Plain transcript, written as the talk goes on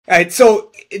All right,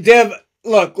 so Dev,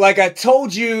 look, like I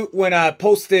told you when I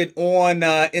posted on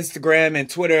Instagram and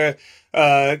Twitter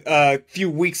a few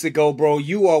weeks ago, bro,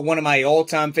 you are one of my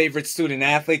all-time favorite student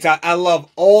athletes. I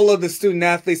love all of the student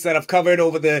athletes that I've covered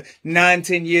over the 9,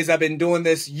 10 years I've been doing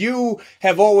this. You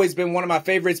have always been one of my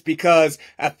favorites because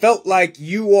I felt like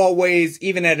you always,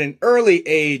 even at an early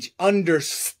age,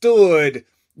 understood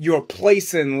your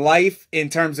place in life in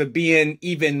terms of being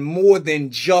even more than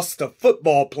just a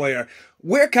football player.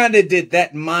 Where kind of did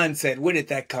that mindset, where did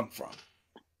that come from?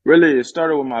 Really, it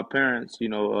started with my parents,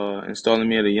 installing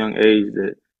me at a young age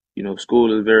that,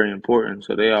 school is very important.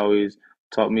 So they always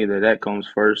taught me that that comes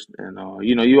first. And,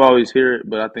 you always hear it,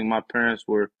 but I think my parents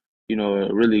were,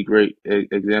 a really great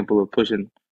example of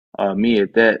pushing me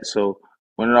at that. So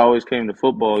when it always came to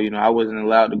football, I wasn't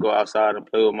allowed to go outside and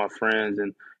play with my friends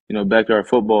and, backyard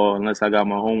football unless I got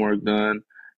my homework done.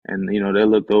 And, they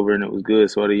looked over and it was good.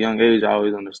 So at a young age, I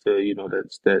always understood,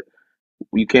 that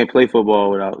you can't play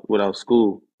football without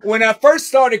school. When I first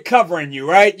started covering you,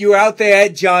 right, you were out there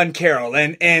at John Carroll,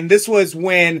 and this was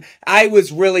when I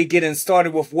was really getting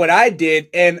started with what I did,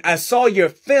 and I saw your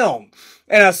film.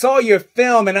 And I saw your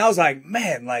film and I was like,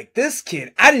 man, like this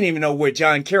kid, I didn't even know where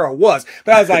John Carroll was,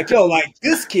 but I was like, yo, like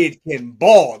this kid can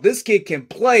ball. This kid can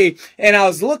play. And I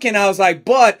was looking, I was like,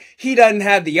 but he doesn't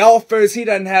have the offers. He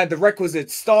doesn't have the requisite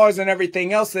stars and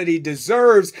everything else that he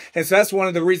deserves. And so that's one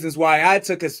of the reasons why I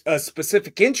took a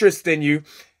specific interest in you.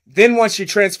 Then once you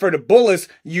transfer to Bullis,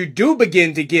 you do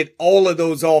begin to get all of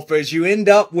those offers. You end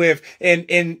up with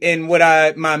in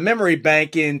what my memory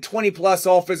bank in 20 plus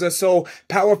offers or so,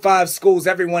 Power Five schools,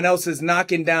 everyone else is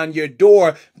knocking down your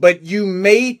door. But you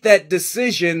made that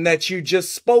decision that you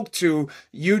just spoke to.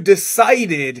 You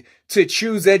decided to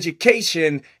choose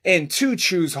education and to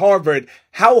choose Harvard.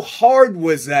 How hard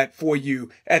was that for you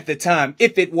at the time,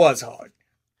 if it was hard?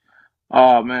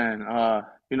 Oh man,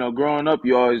 growing up,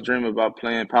 you always dream about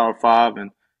playing Power Five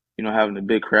and having a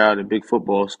big crowd and big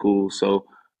football school. So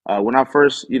when I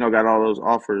first got all those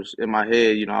offers in my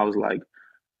head, I was like,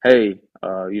 hey,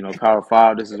 Power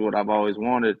Five, this is what I've always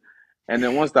wanted. And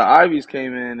then once the Ivies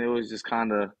came in, it was just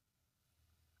kind of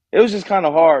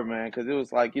hard, man, because it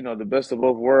was like the best of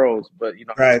both worlds. But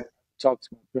I Right. talked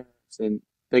to my parents and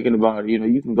thinking about it,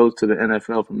 you can go to the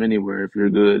NFL from anywhere if you're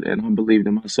good, and I believed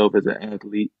in myself as an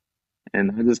athlete.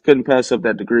 And I just couldn't pass up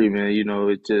that degree, man.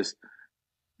 It just,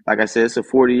 like I said, it's a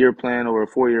 40-year plan or a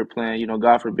 4-year plan.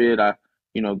 God forbid I,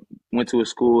 you know, went to a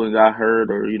school and got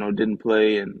hurt or, didn't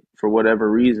play and for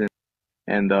whatever reason.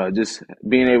 And just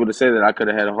being able to say that I could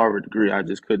have had a Harvard degree, I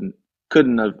just couldn't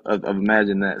have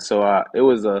imagined that. So it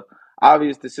was a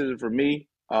obvious decision for me.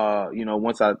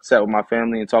 Once I sat with my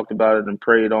family and talked about it and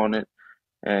prayed on it.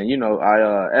 And,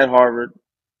 I at Harvard,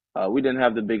 we didn't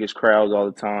have the biggest crowds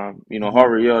all the time. Mhm.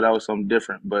 Harvard Yale, that was something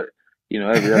different. But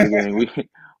every other game, we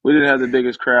we didn't have the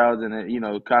biggest crowds, and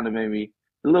it kind of made me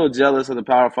a little jealous of the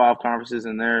Power Five conferences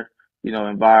and their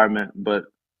environment. But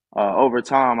over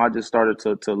time, I just started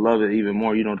to love it even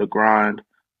more. The grind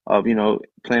of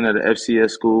playing at an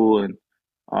FCS school and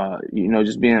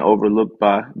just being overlooked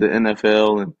by the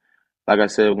NFL. And like I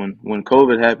said, when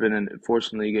COVID happened and it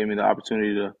fortunately gave me the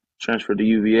opportunity to transfer to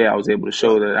UVA, I was able to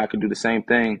show that I could do the same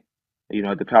thing,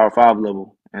 at the Power Five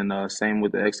level, and same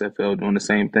with the XFL, doing the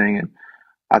same thing. And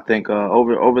I think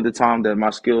over the time that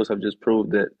my skills have just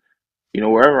proved that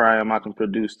wherever I am, I can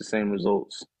produce the same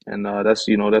results. And that's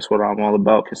what I'm all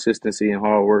about: consistency and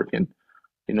hard work. And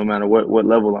no matter what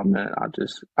level I'm at, I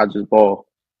just ball.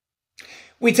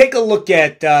 We take a look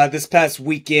at this past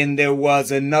weekend. There was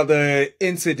another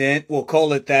incident, we'll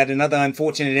call it that, another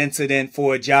unfortunate incident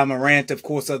for Ja Morant, of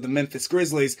course, of the Memphis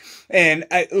Grizzlies. And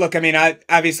look, I mean, I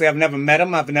obviously I've never met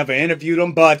him, I've never interviewed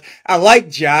him, but I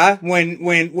like Ja.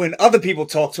 When other people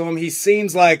talk to him, he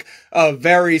seems like a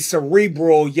very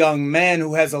cerebral young man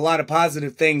who has a lot of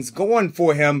positive things going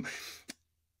for him.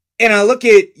 And I look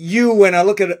at you and I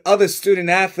look at other student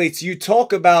athletes, you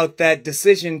talk about that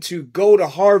decision to go to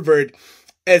Harvard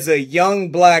as a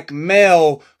young black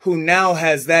male who now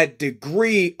has that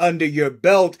degree under your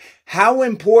belt. How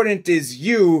important is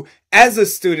you as a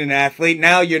student athlete?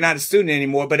 Now you're not a student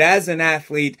anymore, but as an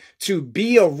athlete to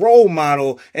be a role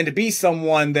model and to be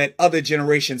someone that other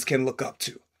generations can look up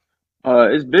to.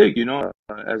 It's big,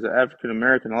 as an African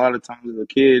American, a lot of times as a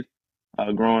kid,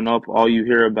 growing up, all you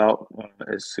hear about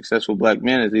as successful black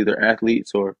men is either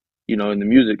athletes or, in the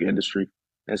music industry.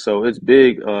 And so it's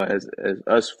big as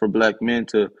us for black men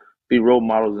to be role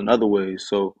models in other ways.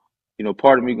 So,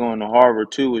 part of me going to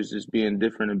Harvard too is just being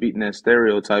different and beating that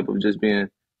stereotype of just being,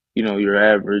 your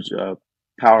average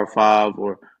Power Five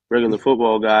or regular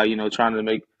football guy, trying to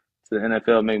make to the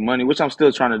NFL, make money, which I'm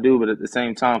still trying to do, but at the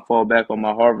same time, fall back on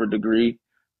my Harvard degree,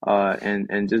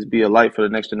 and just be a light for the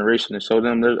next generation and show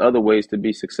them there's other ways to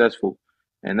be successful,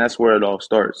 and that's where it all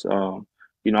starts.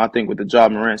 I think with the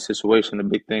Job Morant situation, the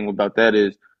big thing about that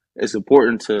is it's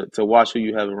important to watch who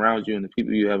you have around you and the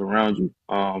people you have around you.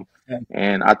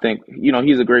 And I think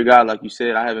he's a great guy, like you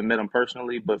said. I haven't met him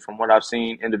personally, but from what I've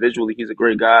seen individually, he's a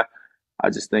great guy. I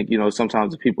just think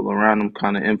sometimes the people around him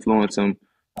kind of influence him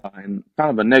in kind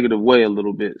of a negative way a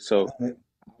little bit. So I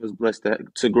was blessed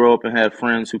to grow up and have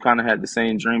friends who kind of had the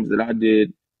same dreams that I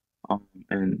did,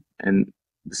 and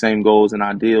the same goals and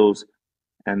ideals.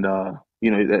 And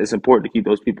it's important to keep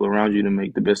those people around you to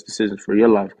make the best decisions for your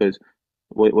life, because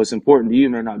what's important to you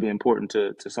may not be important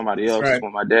to somebody That's else. That's right.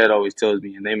 what my dad always tells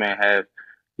me, and they may have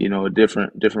a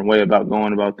different way about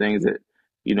going about things that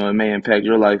it may impact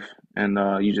your life, and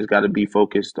you just got to be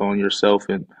focused on yourself,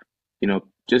 and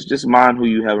just mind who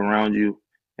you have around you,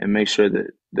 and make sure that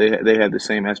they have the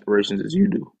same aspirations as you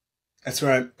do. That's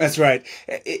right. That's right.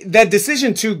 That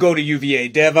decision to go to UVA,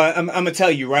 Dev, I'm gonna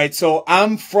tell you, right? So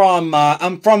I'm from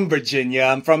Virginia.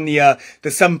 I'm from the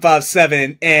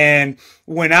 757. And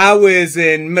when I was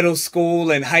in middle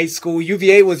school and high school,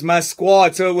 UVA was my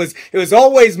squad. So it was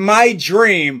always my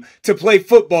dream to play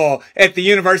football at the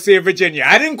University of Virginia.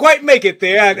 I didn't quite make it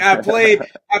there. I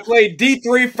played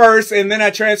D3 first, and then I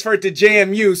transferred to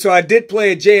JMU. So I did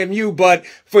play at JMU, but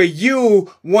for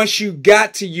you, once you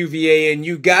got to UVA and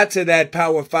you got to that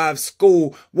Power Five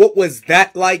school, what was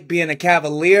that like being a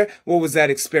Cavalier? What was that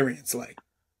experience like?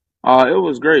 It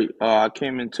was great. I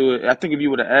came into it. I think if you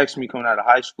would have asked me coming out of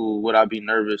high school, would I be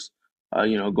nervous?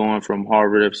 Going from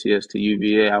Harvard FCS to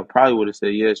UVA, I probably would have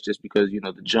said yes, just because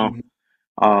the jump.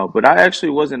 Mhm. But I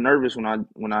actually wasn't nervous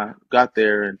when I got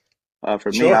there, and for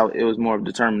me, Sure. it was more of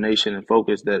determination and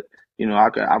focus that I'm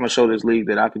gonna show this league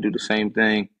that I could do the same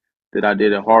thing that I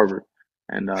did at Harvard.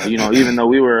 And even though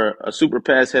we were a super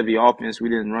pass heavy offense, we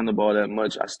didn't run the ball that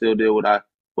much. I still did what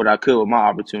I could with my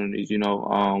opportunities.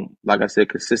 Like I said,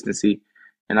 consistency,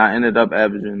 and I ended up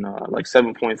averaging like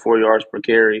 7.4 yards per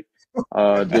carry.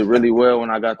 Did really well when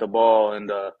I got the ball, and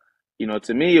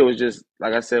to me, it was just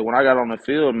like I said, when I got on the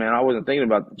field, man, I wasn't thinking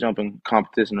about the jumping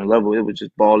competition or level. It was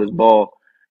just ball is ball,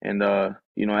 and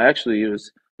actually,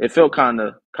 it felt kind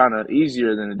of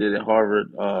easier than it did at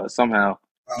Harvard somehow,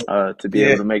 Wow. to be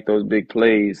able Yeah. to make those big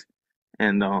plays.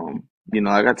 And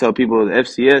like I tell people, the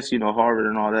FCS, Harvard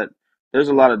and all that, there's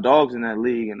a lot of dogs in that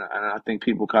league, and I think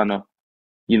people kind of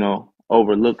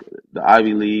overlook the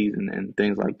Ivy Leagues and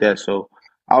things like that. So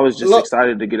I was just Look.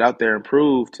 excited to get out there and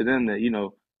prove to them that,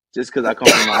 just because I come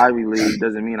from the Ivy League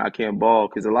doesn't mean I can't ball.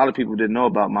 Because a lot of people didn't know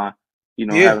about my,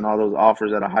 Yeah. having all those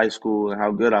offers out of high school and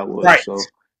how good I was. Right. So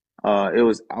I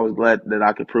was glad that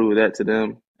I could prove that to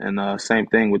them. And same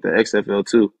thing with the XFL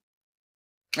too.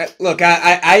 Look,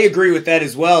 I agree with that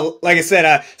as well. Like I said,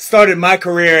 I started my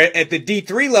career at the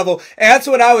D3 level, and that's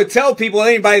what I would tell people,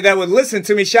 anybody that would listen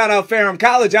to me, shout out Ferrum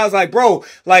College. I was like, bro,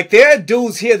 like there are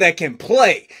dudes here that can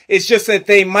play. It's just that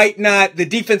they might not, the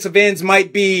defensive ends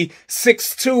might be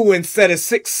 6'2" instead of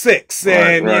 6'6", Right,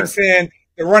 and you know what I'm right. saying?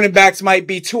 The running backs might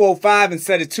be 205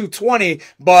 instead of 220,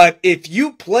 but if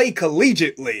you play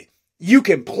collegiately, you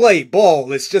can play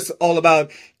ball. It's just all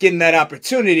about getting that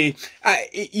opportunity.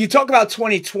 You talk about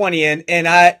 2020, and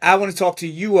I want to talk to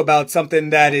you about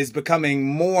something that is becoming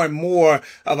more and more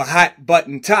of a hot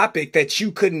button topic that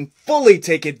you couldn't fully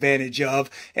take advantage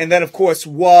of. And that, of course,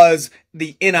 was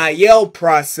the NIL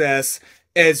process,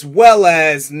 as well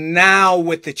as now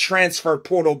with the transfer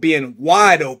portal being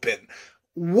wide open.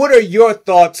 What are your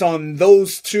thoughts on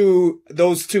those two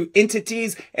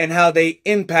entities and how they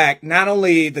impact not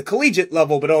only the collegiate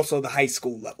level but also the high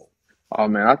school level? Oh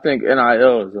man, I think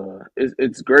NIL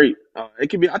it's great. It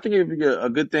can be I think it can be a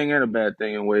good thing and a bad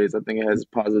thing in ways. I think it has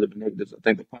positive and negatives. I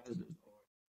think the positive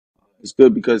is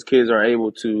good because kids are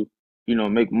able to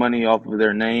make money off of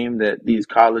their name that these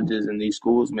colleges and these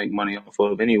schools make money off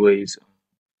of anyways.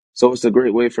 So it's a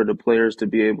great way for the players to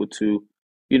be able to,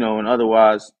 and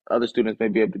otherwise other students may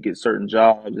be able to get certain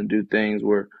jobs and do things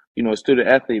where, a student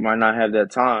athlete might not have that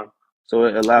time. So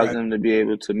it allows Right. them to be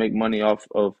able to make money off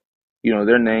of,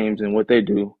 their names and what they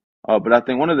do. But I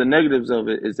think one of the negatives of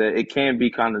it is that it can be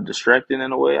kind of distracting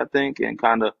in a way, I think, and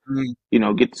kind of,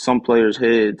 Mm. get to some players'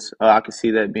 heads. I could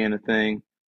see that being a thing.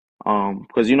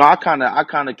 Because I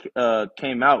kind of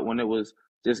came out when it was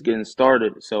just getting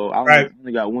started, so I Right.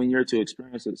 only got 1 year to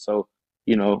experience it. So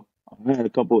I had a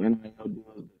couple NIL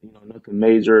deals, nothing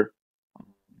major, um,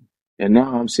 and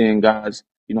now I'm seeing guys,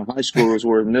 high schoolers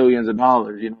worth millions of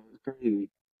dollars. It's crazy.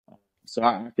 So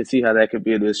I could see how that could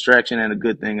be a distraction and a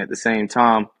good thing at the same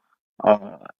time.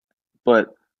 Uh,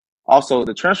 but also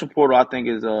the transfer portal, I think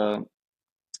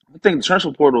the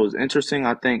transfer portal is interesting.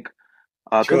 I think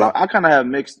because Sure, I kind of have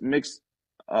mixed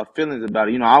feelings about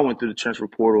it. You know, I went through the transfer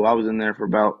portal. I was in there for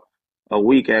about a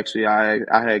week actually. I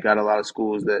had got a lot of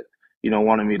schools that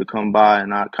wanted me to come by,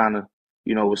 and I kind of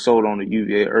was sold on the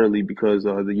UVA early because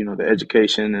of the the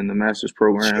education and the master's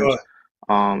programs, sure,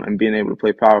 and being able to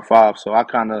play Power Five. So I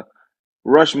kind of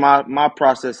rushed my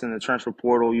process in the transfer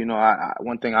portal. You know,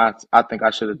 one thing I think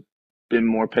I should have been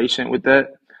more patient with that.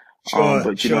 sure,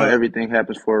 But sure. everything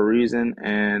happens for a reason,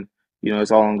 and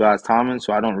it's all in God's timing.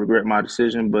 So I don't regret my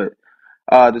decision. But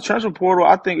the transfer portal,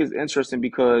 I think, is interesting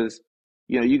because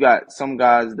you got some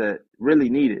guys that really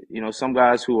need it. You know, some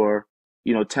guys who are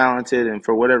talented, and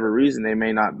for whatever reason, they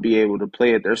may not be able to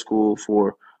play at their school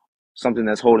for something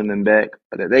that's holding them back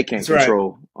that they can't That's right.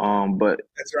 control. But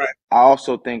That's right. I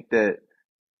also think that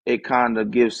it kind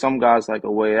of gives some guys like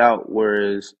a way out.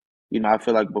 Whereas, I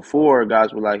feel like before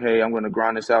guys were like, hey, I'm going to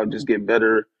grind this out, just get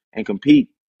better and compete.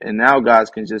 And now guys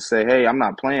can just say, hey, I'm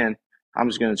not playing. I'm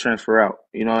just going to transfer out,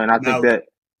 and I think Now, that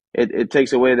it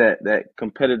takes away that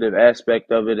competitive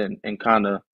aspect of it, and kind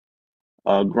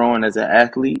of growing as an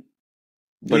athlete,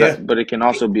 yeah. but it can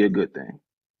also be a good thing.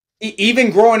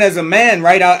 Even growing as a man,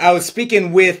 right? I was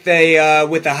speaking with a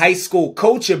high school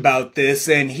coach about this,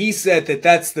 and he said that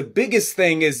that's the biggest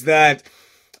thing is that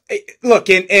look,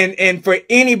 and for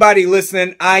anybody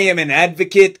listening, I am an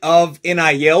advocate of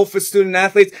NIL for student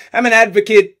athletes. I'm an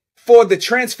advocate for the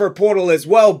transfer portal as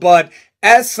well, but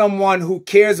as someone who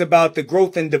cares about the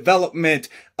growth and development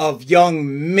of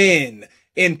young men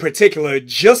in particular,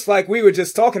 just like we were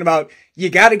just talking about, you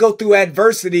got to go through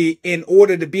adversity in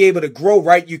order to be able to grow,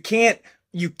 right? You can't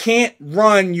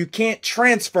run, you can't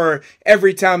transfer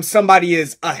every time somebody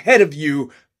is ahead of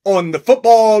you on the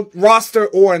football roster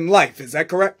or in life. Is that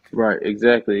correct? Right.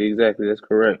 Exactly. That's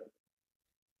correct.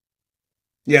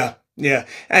 Yeah. Yeah.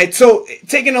 All right. So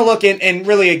taking a look and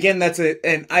really again, that's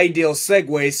an ideal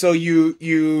segue. So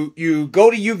you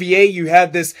go to UVA, you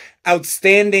have this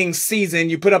outstanding season.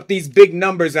 You put up these big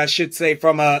numbers, I should say,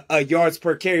 from a yards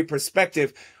per carry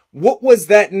perspective. What was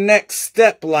that next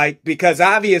step like? Because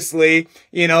obviously,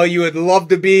 you would love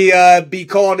to be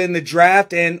called in the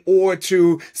draft and or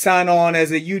to sign on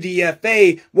as a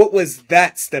UDFA. What was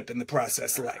that step in the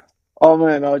process like? Oh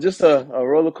man, just a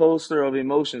roller coaster of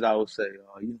emotions, I would say.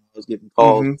 I was getting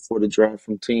calls Mm-hmm. before the draft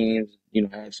from teams,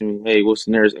 asking me, "Hey, what's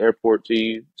the nearest airport to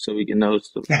you, so we can know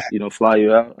to, fly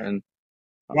you out?" And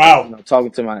Wow.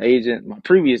 talking to my agent, my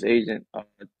previous agent,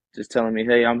 just telling me,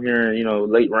 "Hey, I'm hearing,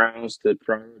 late rounds to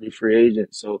priority free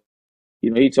agent." So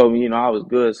he told me, I was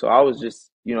good. So I was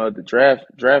just, at the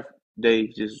draft day,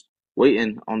 just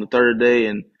waiting on the third day,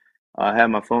 and I had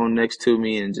my phone next to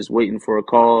me and just waiting for a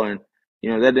call, and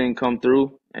that didn't come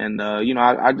through, and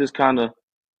I just kind of,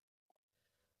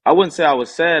 I wouldn't say I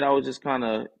was sad. I was just kind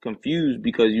of confused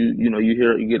because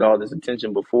you get all this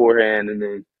attention beforehand, and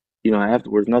then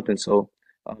afterwards nothing. So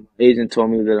my agent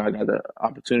told me that I got the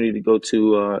opportunity to go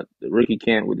to the rookie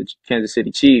camp with the Kansas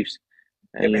City Chiefs,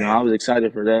 Yeah, and I man. was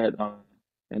excited for that.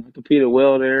 And I competed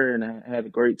well there, and I had a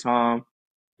great time.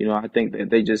 I think that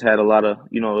they just had a lot of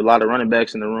running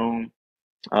backs in the room.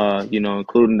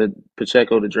 Including the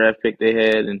Pacheco, the draft pick they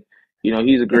had, and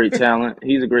he's a great talent.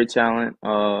 He's a great talent.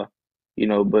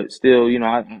 But still,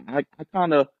 I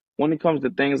kind of, when it comes to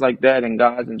things like that and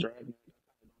guys and draft,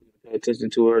 I pay attention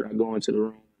to it. I go into the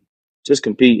room, just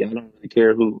compete. I don't really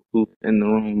care who's in the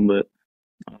room, but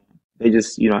uh, they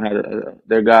just had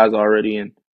their guys already,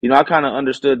 and I kind of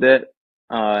understood that,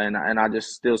 and I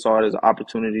just still saw it as an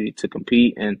opportunity to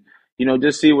compete, and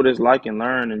just see what it's like and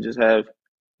learn, and just have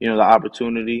the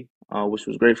opportunity, which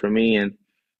was great for me. And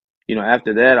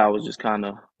after that, I was just kind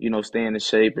of staying in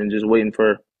shape and just waiting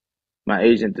for my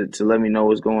agent to let me know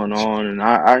what's going on.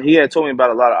 And he had told me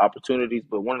about a lot of opportunities,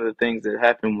 but one of the things that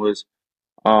happened was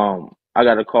I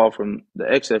got a call from the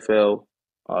XFL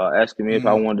asking me if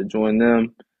I Mm, wanted to join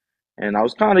them, and I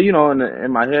was kind of,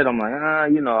 in my head, I'm like,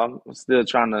 I'm still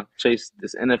trying to chase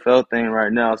this NFL thing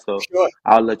right now, so sure.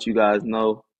 I'll let you guys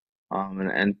know.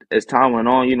 And as time went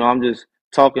on, I'm just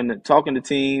talking to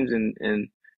teams, and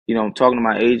I'm talking to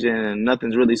my agent, and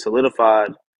nothing's really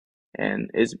solidified.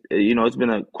 And it's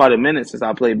been quite a minute since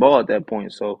I played ball at that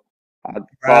point, so I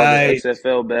called the Right.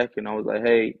 XFL back, and I was like,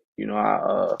 hey,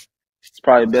 it's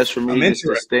probably best for I'm me just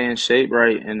to interested. stay in shape,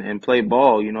 right, and play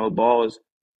ball. Ball is,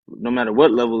 no matter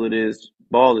what level it is,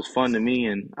 ball is fun to me,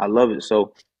 and I love it.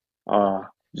 So, uh,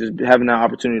 just having that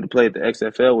opportunity to play at the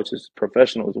XFL, which is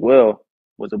professional as well,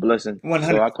 was a blessing.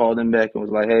 So 100. I called them back and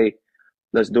was like, "Hey,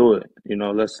 let's do it.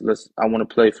 Let's. I want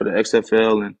to play for the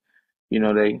XFL." And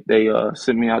they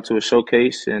sent me out to a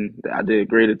showcase, and I did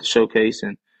great at the showcase,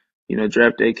 and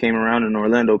draft day came around and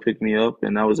Orlando picked me up,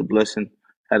 and that was a blessing.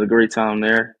 Had a great time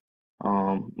there.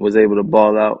 Was able to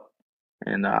ball out,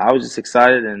 and I was just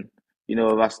excited. And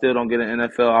if I still don't get an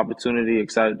NFL opportunity,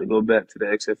 excited to go back to the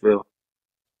XFL.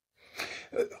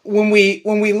 When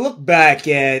we look back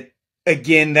at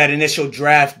again that initial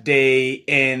draft day,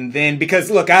 and then because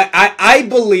look, I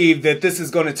believe that this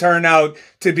is going to turn out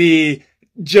to be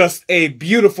just a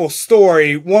beautiful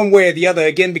story one way or the other,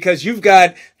 again because you've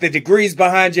got the degrees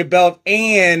behind your belt,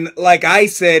 and like I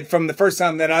said from the first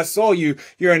time that I saw you,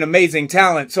 you're an amazing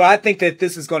talent. So I think that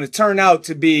this is going to turn out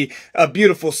to be a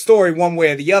beautiful story one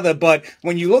way or the other. But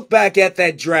when you look back at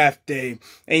that draft day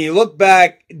and you look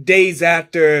back days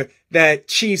after that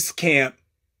Chiefs camp,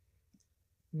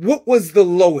 what was the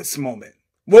lowest moment?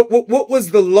 What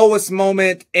was the lowest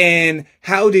moment, and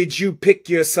how did you pick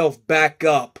yourself back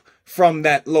up from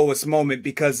that lowest moment?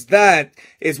 Because that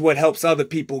is what helps other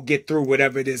people get through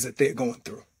whatever it is that they're going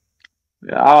through.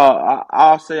 Yeah,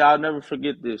 I'll say I'll never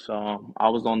forget this. I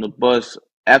was on the bus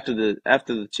after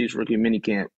the Chiefs rookie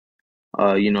minicamp.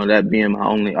 That being my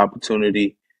only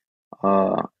opportunity.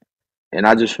 Uh, and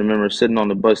I just remember sitting on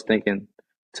the bus thinking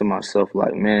to myself,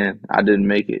 like, man, I didn't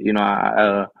make it.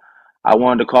 I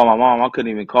wanted to call my mom. I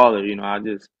couldn't even call her.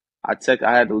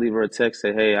 I had to leave her a text,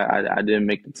 say, hey, I didn't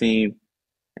make the team.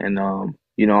 And on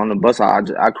the bus,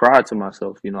 I cried to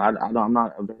myself. I'm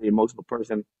not a very emotional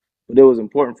person, but it was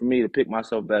important for me to pick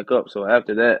myself back up. So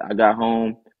after that, I got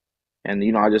home,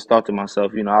 and I just thought to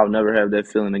myself, I'll never have that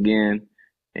feeling again,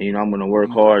 and I'm going to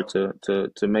work hard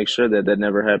to make sure that that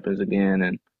never happens again.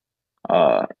 And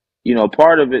uh,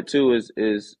 part of it too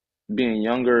is being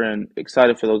younger and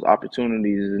excited for those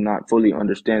opportunities and not fully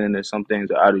understanding that some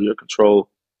things are out of your control.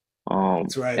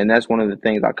 That's right. And that's one of the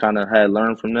things I kind of had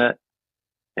learned from that.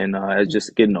 And as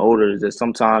just getting older, is that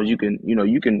sometimes you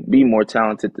can be more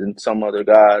talented than some other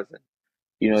guys.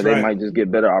 That's They right. might just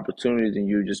get better opportunities than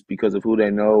you just because of who they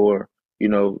know, or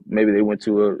maybe they went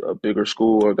to a bigger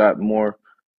school or got more,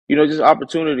 just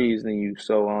opportunities than you.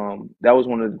 So that was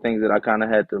one of the things that I kind of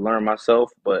had to learn myself,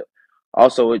 but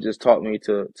also it just taught me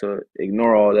to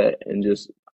ignore all that and just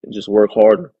work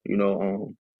harder.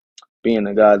 Being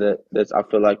a guy that's I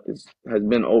feel like this has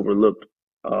been overlooked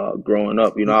growing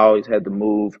up. I always had to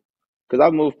move because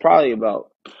I've moved probably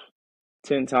about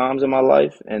 10 times in my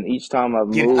life, and Get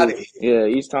out of here.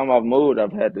 each time I've moved,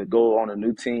 I've had to go on a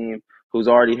new team who's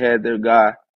already had their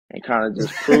guy and kind of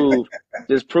just prove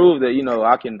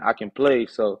that I can play.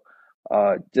 So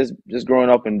just growing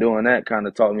up and doing that kind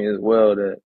of taught me as well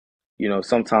that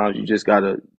sometimes you just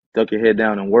gotta duck your head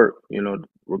down and work,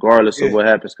 regardless of Yeah. what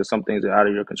happens, because some things are out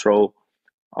of your control.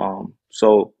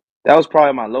 So that was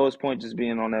probably my lowest point, just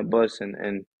being on that bus,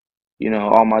 and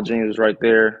all my dreams was right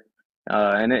there.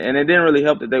 And it didn't really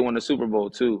help that they won the Super Bowl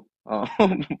too. But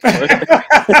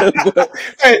but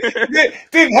Hey,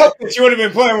 didn't help that you would have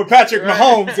been playing with Patrick right,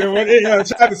 Mahomes and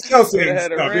Travis Kelsey would have and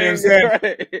had a stuff. You know what I'm ring, saying?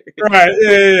 right? Right.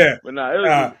 Yeah. Yeah. But no, it was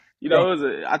Yeah. just it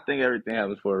was I think everything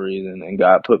happens for a reason, and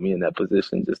God put me in that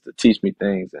position just to teach me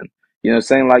things. And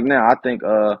saying like now, I think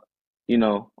you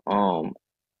know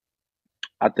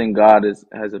I think God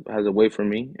has a way for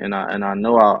me, and I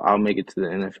know I'll make it to the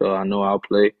NFL. I know I'll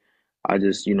play. I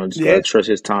just Yeah. gotta trust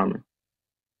His timing.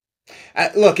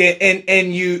 Look,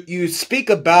 and you speak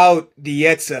about the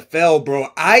XFL, bro.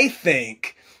 I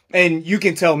think, and you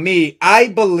can tell me, I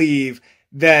believe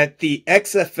that the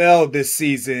XFL this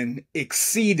season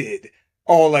exceeded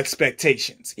all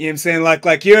expectations. You know what I'm saying?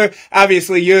 Like you're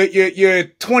obviously you're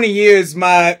 20 years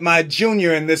my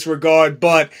junior in this regard,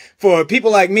 but for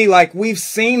people like me, like we've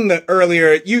seen the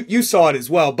earlier, you saw it as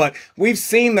well, but we've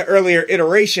seen the earlier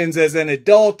iterations as an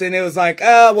adult, and it was like,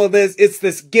 well, it's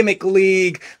this gimmick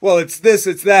league. Well, it's this,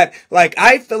 it's that. Like,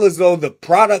 I feel as though the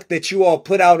product that you all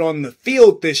put out on the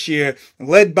field this year,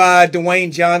 led by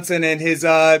Dwayne Johnson and his,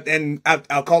 and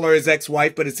I'll call her his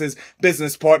ex-wife, but it's his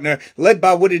business partner, led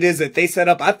by what it is that they set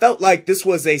up. I felt like this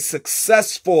was a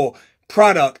successful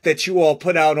product that you all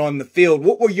put out on the field.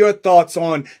 What were your thoughts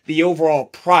on the overall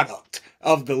product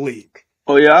of the league?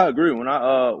 Oh yeah, I agree. When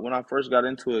I first got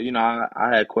into it, I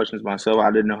had questions myself.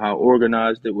 I didn't know how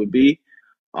organized it would be.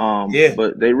 Yeah.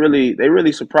 But they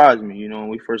really surprised me. When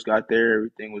we first got there,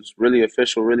 everything was really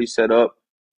official, really set up.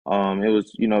 It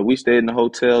was, we stayed in the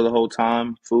hotel the whole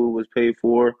time. Food was paid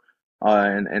for,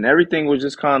 and everything was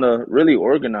just kind of really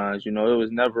organized. It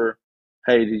was never,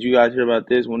 hey, did you guys hear about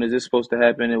this? When is this supposed to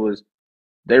happen? It was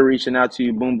they're reaching out to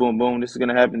you, boom, boom, boom. This is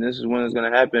gonna happen. This is when it's gonna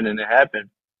happen, and it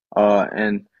happened.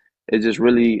 And it just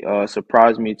really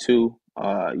surprised me too.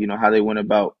 How they went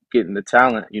about getting the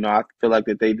talent. I feel like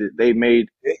that they made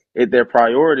it their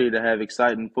priority to have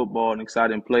exciting football and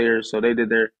exciting players. So they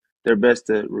did their best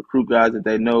to recruit guys that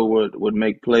they know would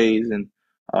make plays. And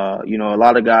a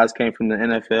lot of guys came from the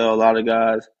NFL. A lot of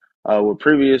guys were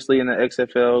previously in the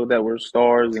XFL that were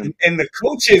stars. And And the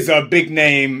coaches are big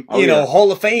name, oh yeah,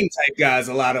 Hall of Fame type guys,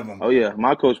 a lot of them. oh yeah,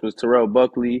 my coach was Terrell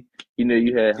Buckley.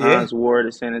 You had Yeah, Hines Ward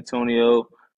at San Antonio.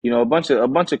 A bunch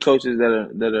of coaches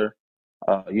that are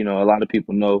a lot of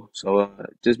people know. So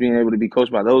just being able to be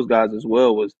coached by those guys as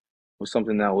well was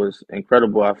something that was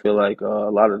incredible. I feel like a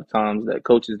lot of the times that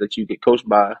coaches that you get coached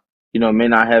by, may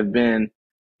not have been,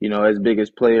 as big as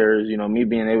players. Me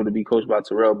being able to be coached by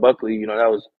Terrell Buckley,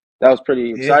 that was pretty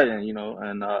yeah. exciting.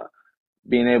 And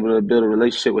being able to build a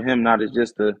relationship with him, not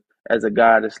as a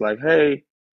guy that's like, hey,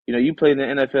 you played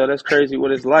in the NFL. That's crazy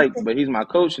what it's like, but he's my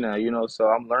coach now. So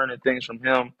I'm learning things from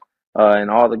him and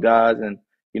all the guys, and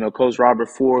Coach Robert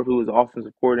Ford, who was the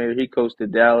offensive coordinator, he coached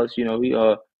at Dallas.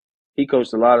 He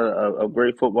coached a lot of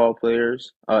great football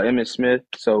players. Emmitt Smith.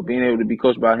 So being able to be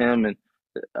coached by him and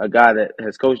a guy that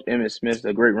has coached Emmitt Smith,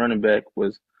 a great running back,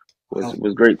 was Wow.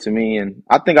 was great to me, and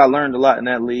I think I learned a lot in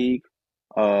that league.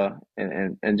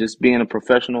 And just being a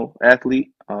professional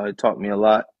athlete, it taught me a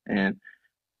lot. And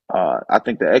I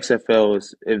think the XFL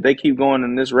is, if they keep going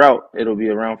in this route, it'll be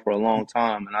around for a long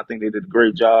time. And I think they did a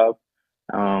great job.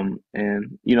 And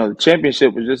the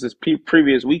championship was just this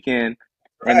previous weekend,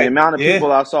 and the Right. amount of Yeah.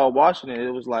 people I saw watching it,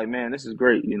 it was like, man, this is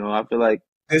great. I feel like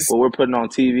This what we're putting on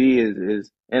TV is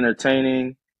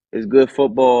entertaining, is good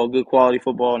football, good quality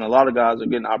football, and a lot of guys are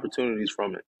getting opportunities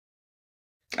from it.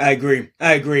 I agree.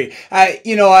 I agree.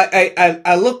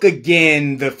 I look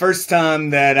again the first time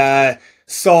that I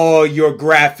saw your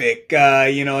graphic,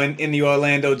 in the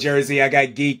Orlando jersey. I got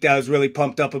geeked. I was really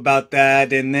pumped up about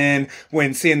that. And then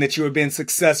when seeing that you were being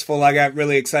successful, I got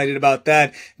really excited about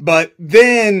that. But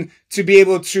then to be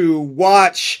able to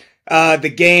watch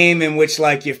the game in which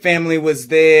like your family was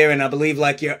there and I believe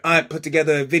like your aunt put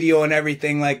together a video and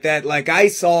everything like that. Like I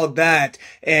saw that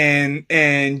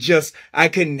and just I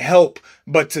couldn't help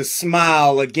but to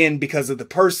smile again because of the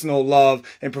personal love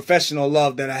and professional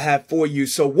love that I have for you.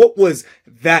 So what was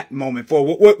that moment for?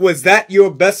 What was that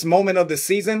your best moment of the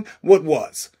season? What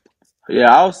was?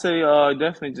 Yeah, I would say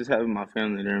definitely just having my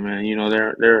family there, man.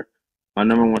 They're my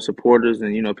number one supporters,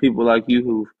 and people like you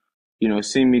who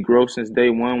seen me grow since day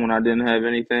one when I didn't have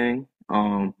anything.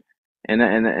 And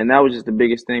that was just the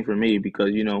biggest thing for me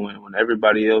because when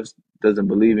everybody else doesn't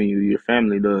believe in you, your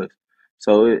family does.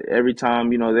 So every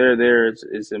time they're there,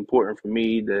 it's important for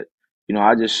me that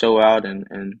I just show out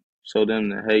and show them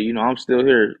that hey, I'm still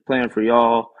here playing for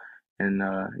y'all. And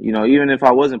even if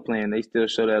I wasn't playing, they still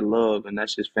show that love, and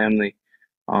that's just family,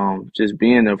 just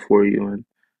being there for you,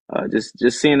 and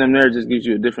just seeing them there just gives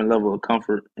you a different level of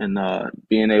comfort, and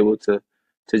being able to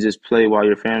just play while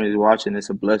your family is watching. It's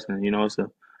a blessing, it's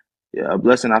a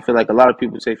blessing I feel like a lot of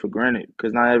people take for granted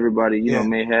because not everybody, Yeah.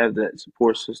 may have that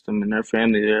support system and their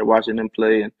family there watching them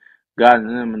play and guiding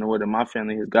them in the way that my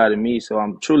family has guided me. So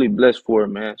I'm truly blessed for it,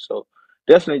 man. So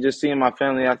definitely just seeing my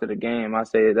family after the game, I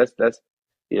say that's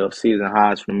season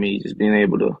highs for me. Just being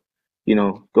able to,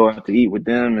 go out to eat with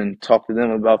them and talk to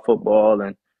them about football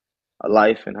and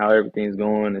life and how everything's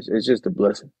going. It's just a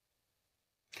blessing.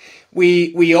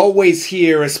 We always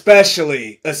hear,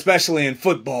 especially in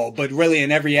football, but really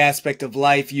in every aspect of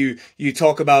life, you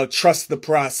talk about trust the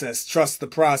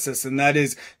process, and that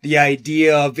is the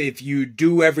idea of if you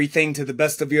do everything to the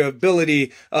best of your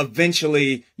ability,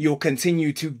 eventually you'll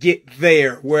continue to get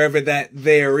there, wherever that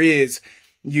there is.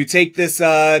 You take this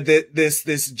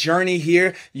journey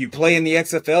here, you play in the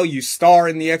XFL, you star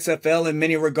in the XFL in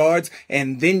many regards,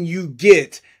 and then you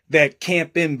get that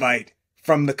camp invite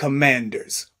from the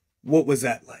Commanders. What was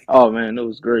that like? Oh man, it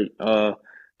was great.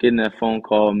 Getting that phone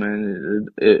call, man,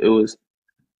 it was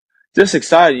just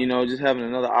excited, just having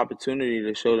another opportunity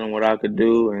to show them what I could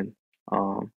do, and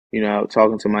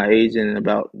talking to my agent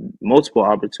about multiple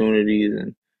opportunities,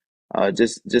 and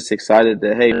just excited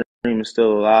that hey, dream is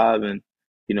still alive, and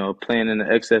playing in the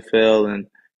XFL, and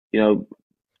you know,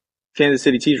 Kansas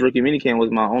City Chiefs rookie minicamp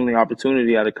was my only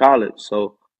opportunity out of college,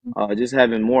 so just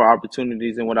having more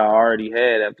opportunities than what I already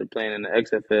had after playing in the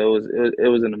XFL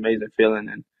was an amazing feeling,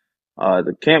 and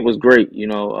the camp was great,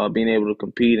 being able to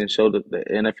compete and show the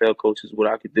NFL coaches what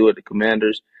I could do at the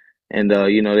Commanders. And,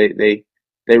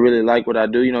 they really like what I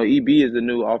do. EB is the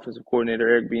new offensive coordinator,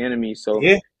 Eric Bieniemy. So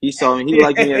Yeah. he saw me, he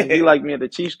liked me at the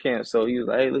Chiefs camp. So he was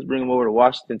like, hey, let's bring him over to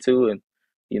Washington too. And,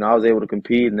 I was able to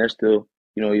compete, and they're still,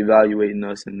 evaluating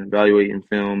us and evaluating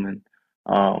film. And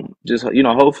just,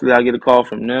 hopefully I get a call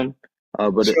from them.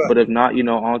 But Sure. if not,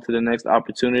 on to the next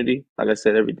opportunity. Like I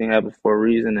said, everything happens for a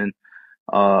reason. And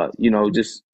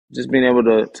just being able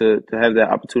to have that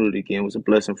opportunity again was a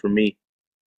blessing for me.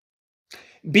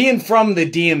 being from the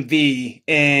DMV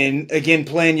and again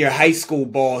playing your high school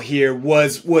ball here,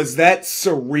 was that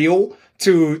surreal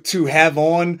to have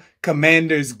on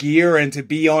Commander's gear and to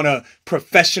be on a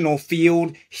professional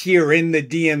field here in the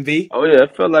DMV? Oh yeah,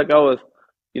 it felt like I was,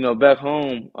 back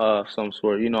home of some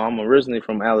sort. I'm originally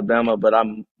from Alabama, but I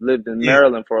lived in Yeah.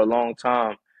 Maryland for a long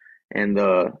time. And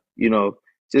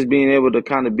just being able to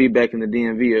kind of be back in the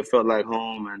DMV, it felt like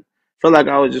home and felt like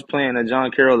I was just playing at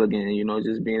John Carroll again.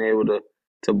 Just being able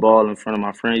to ball in front of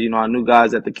my friends. I knew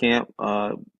guys at the camp,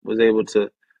 was able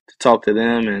to talk to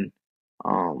them, and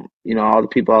all the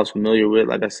people I was familiar with.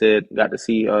 Like I said, got to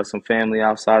see some family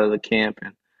outside of the camp,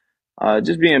 and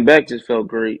just being back just felt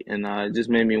great, and it just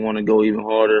made me want to go even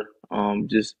harder.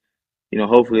 Just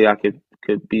hopefully I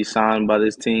could be signed by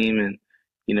this team and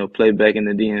play back in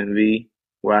the DMV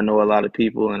where I know a lot of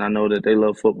people and I know that they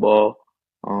love football.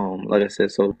 Like I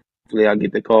said, so hopefully I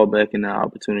get the call back and the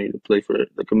opportunity to play for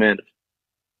the Commanders.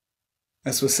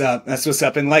 That's what's up. That's what's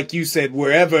up. And like you said,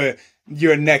 wherever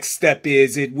your next step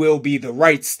is, it will be the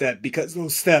right step because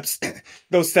those steps,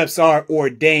 those steps are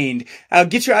ordained. I'll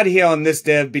get you out of here on this,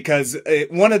 Dev, because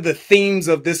one of the themes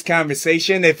of this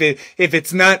conversation, if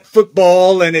it's not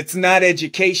football and it's not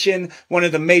education, one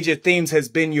of the major themes has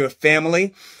been your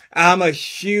family. I'm a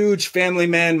huge family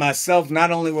man myself, not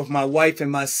only with my wife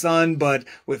and my son, but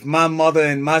with my mother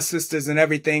and my sisters and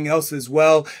everything else as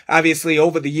well. Obviously,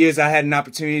 over the years, I had an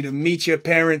opportunity to meet your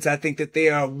parents. I think that they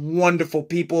are wonderful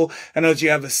people. I know that you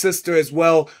have a sister as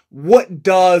well. What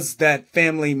does that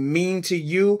family mean to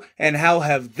you, and how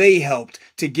have they helped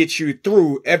to get you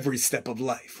through every step of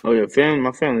life? Oh yeah,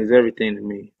 my family is everything to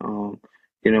me.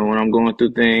 When I'm going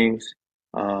through things,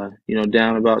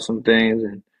 down about some things,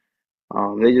 and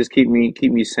they just keep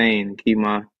me sane and keep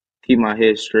my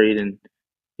head straight. And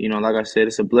like I said,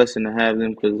 it's a blessing to have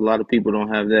them because a lot of people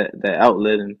don't have that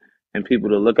outlet and people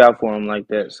to look out for them like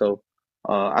that. So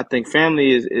I think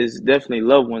family is definitely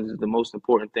loved ones is the most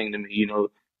important thing to me.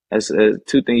 As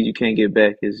two things you can't get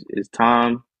back is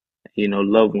time,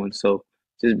 loved ones. So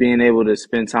just being able to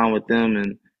spend time with them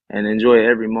and enjoy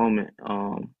every moment,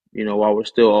 while we're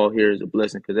still all here is a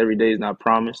blessing because every day is not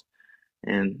promised,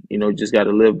 and just got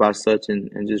to live by such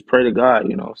and just pray to God.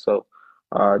 So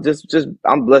just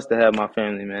I'm blessed to have my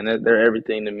family, man. They're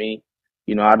everything to me.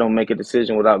 I don't make a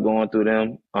decision without going through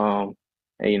them. And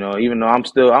even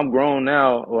though I'm grown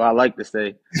now, or I like to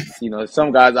say,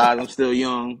 some guys' eyes I'm still a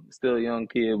young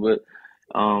kid, but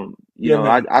Yeah,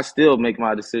 man. I still make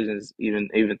my decisions even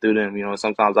through them.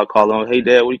 Sometimes I call them, hey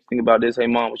dad, what do you think about this? Hey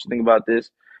mom, what you think about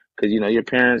this? Because your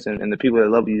parents and the people that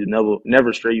love you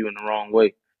never stray you in the wrong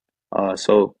way.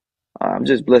 So I'm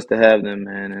just blessed to have them,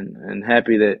 man, and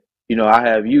happy that I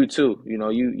have you too.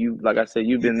 You like I said,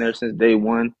 you've been there since day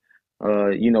one.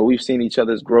 We've seen each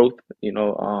other's growth.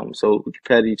 So we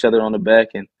pat each other on the back,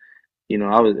 and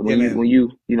I was Yeah, man. when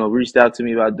you reached out to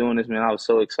me about doing this, man. I was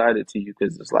so excited to you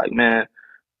because it's like, man,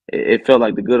 it felt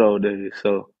like the good old days.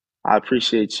 So I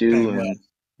appreciate you Man, well.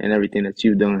 and everything that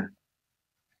you've done.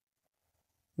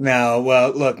 No,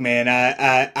 well, look, man,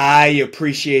 I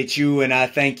appreciate you and I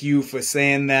thank you for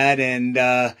saying that.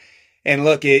 And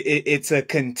look, it's a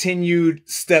continued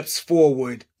steps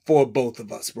forward for both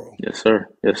of us, bro. Yes, sir.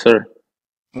 Yes, sir.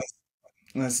 Let's,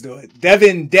 let's do it.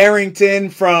 Devin Darrington,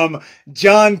 from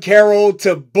John Carroll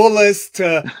to Bullis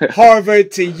to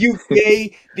Harvard to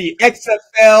UK, the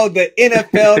XFL, the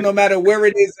NFL, no matter where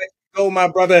it is that you go, my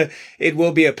brother, it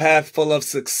will be a path full of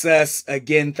success.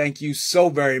 Again, thank you so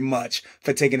very much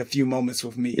for taking a few moments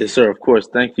with me Yes, here. sir. Of course.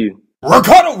 Thank you.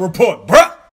 Ricardo report, bruh.